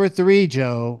 Number 3,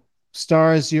 Joe,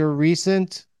 stars your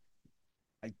recent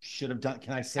I should have done.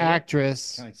 Can I say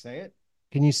actress. Can I say it?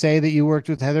 Can you say that you worked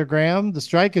with Heather Graham? The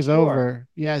strike is over.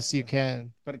 Yes, you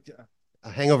can. But A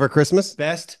Hangover Christmas?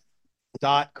 Best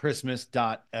Christmas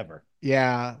ever.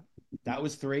 Yeah. That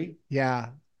was 3. Yeah.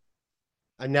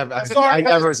 I never was going to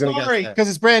guess that. Because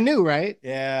it's brand new, right?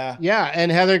 Yeah. Yeah.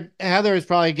 And Heather is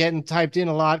probably getting typed in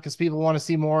a lot because people want to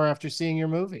see more after seeing your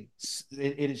movie.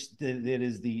 It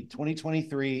is the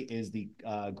 2023 is the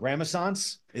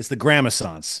Grammissance. It's the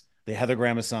Grammissance. The Heather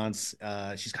Grammissance.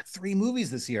 She's got 3 movies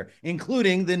this year,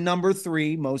 including the number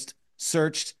 3 most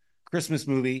searched Christmas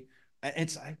movie.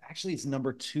 It's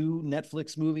number 2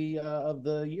 Netflix movie of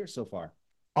the year so far.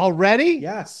 Already?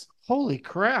 Yes. Holy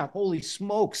crap. Holy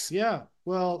smokes. Yeah.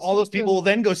 Well, all those people will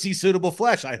then go see Suitable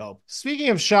Flesh, I hope. Speaking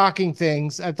of shocking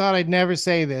things, I thought I'd never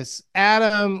say this.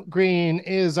 Adam Green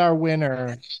is our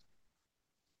winner.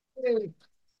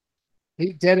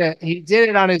 He did it. He did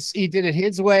it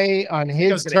his way on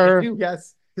his turf.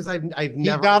 Yes. Because I've He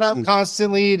never got up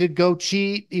constantly to go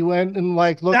cheat. He went and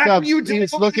looked up. He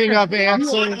was looking up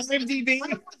answers.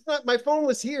 My phone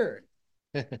was here.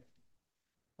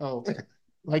 Oh,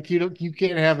 like you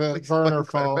can't have a burner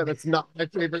phone. It's not my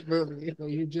favorite movie.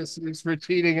 You just use for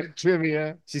cheating at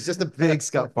trivia. She's just a big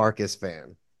Scott Farkas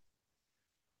fan.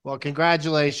 Well,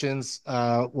 congratulations.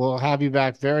 We'll have you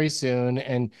back very soon.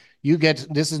 And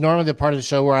this is normally the part of the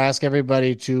show where I ask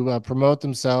everybody to promote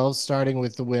themselves, starting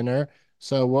with the winner.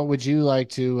 So what would you like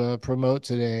to promote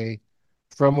today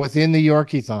from within the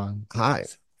Yorkie-thon? Hi,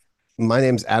 my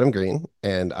name's Adam Green,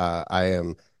 and I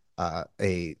am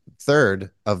a third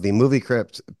of the Movie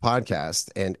Crypt podcast.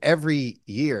 And every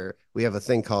year we have a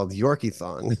thing called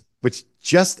Yorkie-thon, which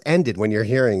just ended when you're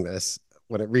hearing this,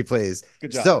 when it replays.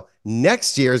 Good job. So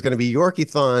next year is going to be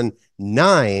Yorkie-thon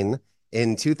 9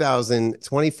 in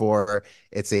 2024.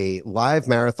 It's a live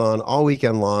marathon all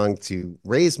weekend long to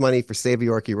raise money for Save a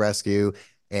Yorkie Rescue.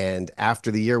 And after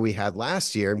the year we had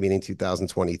last year, meaning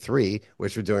 2023,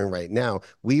 which we're doing right now,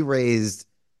 we raised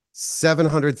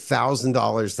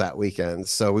 $700,000 that weekend.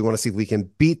 So we want to see if we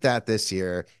can beat that this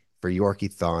year for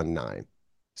Yorkie-thon 9.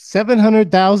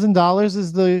 $700,000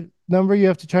 is the number you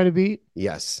have to try to beat?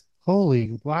 Yes.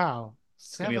 Holy wow.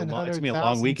 It's gonna be a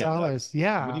long weekend.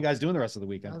 Yeah. What are you guys doing the rest of the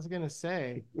weekend? I was gonna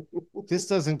say this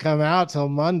doesn't come out till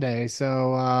Monday,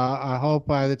 so I hope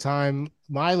by the time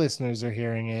my listeners are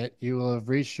hearing it, you will have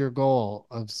reached your goal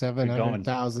of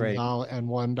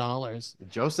 $700,001.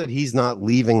 Joe said he's not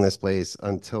leaving this place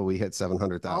until we hit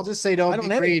 700,000. I'll just say don't be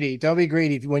greedy. Don't be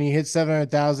greedy. When you hit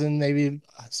 700,000, maybe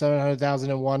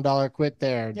 $700,001, quit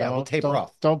there. Yeah, we'll taper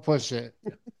off. Don't push it.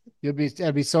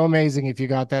 It'd be so amazing if you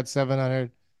got that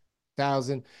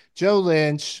 700,000. Joe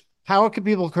Lynch, how can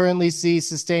people currently see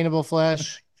Sustainable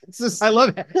Flesh? I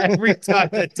love it every time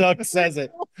that Doug says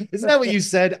it. Isn't that what you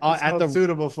said at the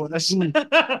Suitable Flesh?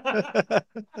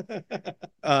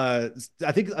 I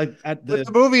think at the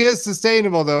movie is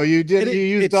sustainable though. You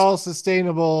used all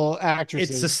sustainable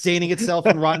actresses. It's sustaining itself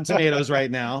on Rotten Tomatoes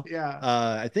right now. Yeah.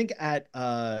 I think at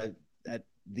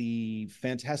the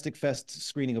Fantastic Fest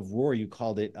screening of Roar, you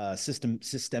called it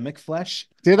systemic flesh.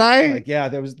 Did I? Like, yeah,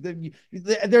 there's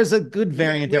a good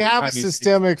variant. We have a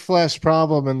systemic flesh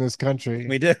problem in this country.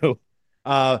 We do.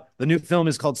 The new film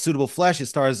is called Suitable Flesh. It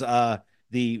stars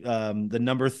the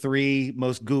number 3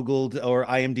 most Googled or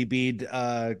IMDb'd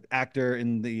actor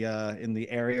in the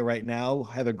area right now,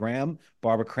 Heather Graham,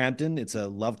 Barbara Crampton. It's a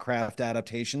Lovecraft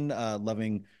adaptation,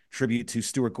 loving tribute to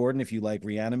Stuart Gordon. If you like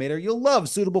Reanimator, you'll love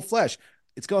Suitable Flesh.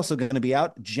 It's also going to be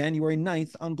out January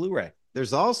 9th on Blu-ray.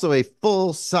 There's also a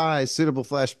full-size Suitable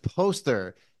Flesh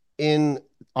poster in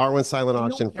R1 silent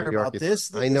auction for York.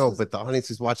 I know, but the audience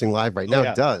who's watching live right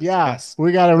now does. Yes,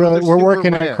 we got to we're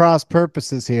working at cross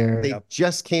purposes here. They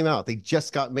just came out. They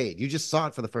just got made. You just saw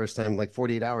it for the first time like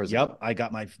 48 hours ago. Yep, I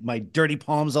got my dirty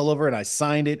palms all over it. I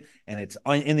signed it, and it's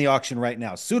in the auction right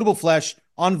now. Suitable Flesh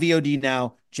on VOD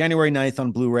now, January 9th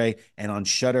on Blu-ray, and on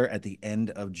Shudder at the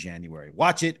end of January.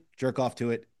 Watch it, jerk off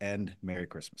to it, and Merry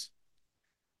Christmas.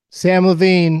 Samm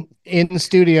Levine in the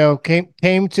studio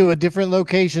came to a different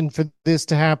location for this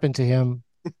to happen to him,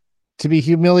 to be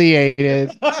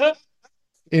humiliated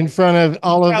in front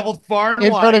of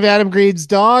front of Adam Green's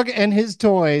dog and his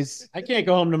toys. I can't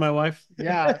go home to my wife.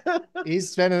 Yeah, he's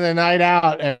spending the night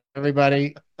out.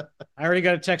 Everybody, I already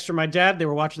got a text from my dad. They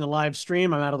were watching the live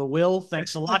stream. I'm out of the will.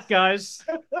 Thanks a lot, guys.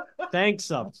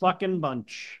 Thanks a fucking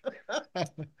bunch.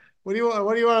 What do you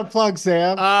want to plug,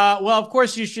 Sam? Well, of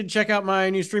course, you should check out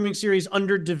my new streaming series,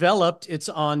 Underdeveloped. It's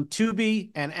on Tubi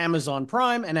and Amazon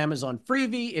Prime and Amazon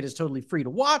Freevee. It is totally free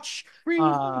to watch.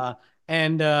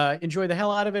 And enjoy the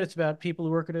hell out of it. It's about people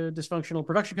who work at a dysfunctional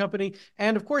production company.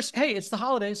 And of course, hey, it's the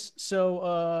holidays.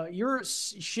 So you're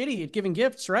shitty at giving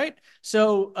gifts, right?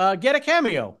 So get a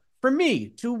cameo from me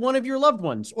to one of your loved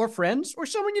ones or friends or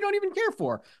someone you don't even care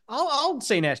for. I'll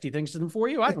say nasty things to them for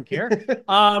you. I don't care.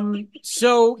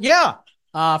 So yeah,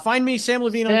 find me, Samm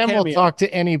Levine on Cameo. Sam will talk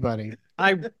to anybody.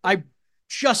 I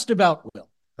just about will.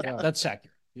 Yeah, that's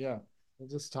accurate. Yeah, we'll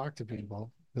just talk to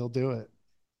people. He'll do it.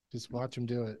 Just watch him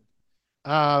do it.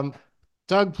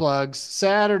 Doug plugs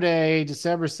Saturday,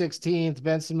 December 16th,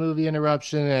 Benson Movie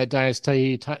Interruption at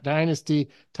Dynasty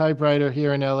Typewriter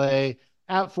here in LA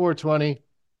at 420.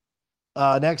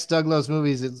 Next Doug Loves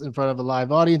Movies is in front of a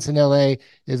live audience in LA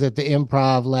is at the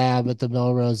Improv Lab at the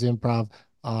Melrose Improv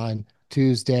on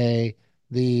Tuesday,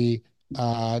 the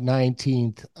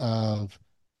 19th of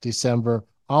December.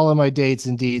 All of my dates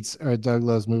and deets are at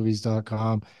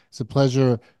douglovesmovies.com. It's a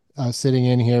pleasure sitting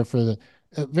in here for the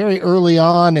very early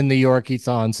on in the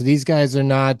Yorkie-thon. So these guys are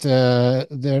not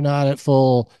they're not at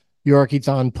full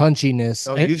Yorkie-thon punchiness.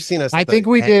 Oh, you've seen us. I think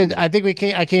we did. I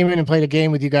came in and played a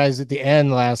game with you guys at the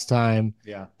end last time.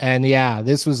 Yeah. And yeah,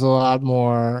 this was a lot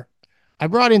more. I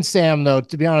brought in Sam though,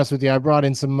 to be honest with you. I brought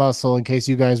in some muscle in case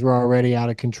you guys were already out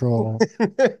of control.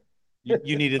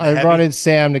 You needed I brought in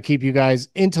Sam to keep you guys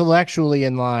intellectually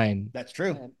in line. That's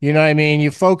true. You know what I mean?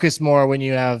 You focus more when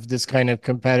you have this kind of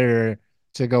competitor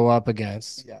to go up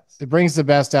against. Yes. It brings the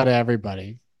best out of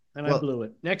everybody. And I blew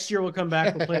it. Next year we'll come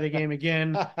back, we'll play the game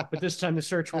again, but this time the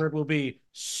search word will be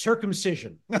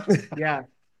circumcision. Yeah.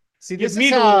 See, Give me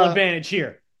the little advantage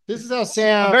here. This is how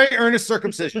Sam... A very earnest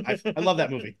circumcision. I love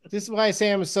that movie. This is why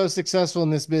Sam is so successful in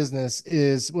this business,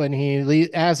 is when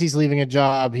as he's leaving a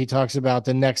job, he talks about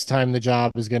the next time the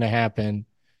job is going to happen.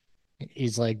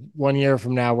 He's like, 1 year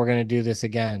from now, we're going to do this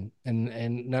again.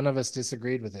 And none of us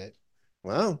disagreed with it.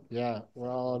 Wow. Yeah, we're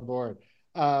all on board.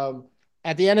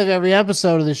 At the end of every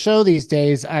episode of the show these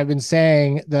days, I've been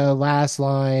saying the last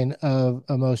line of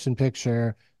a motion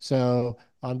picture. So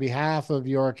on behalf of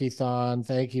Yorkie-thon,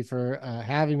 thank you for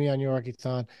having me on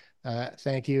Yorkie-thon.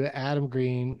 Thank you, Adam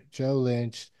Green, Joe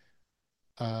Lynch,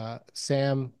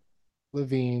 Samm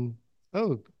Levine.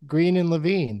 Oh, Green and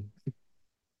Levine.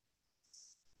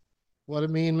 What a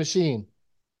mean machine.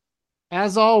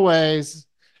 As always,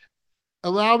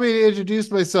 allow me to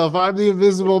introduce myself. I'm the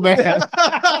Invisible Man.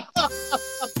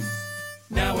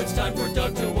 Now it's time for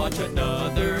Doug to watch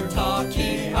another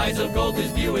talkie. Eyes of gold,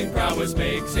 his viewing prowess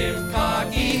makes him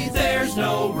cocky. There's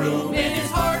no room in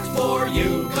his heart for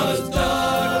you, 'cause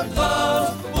Doug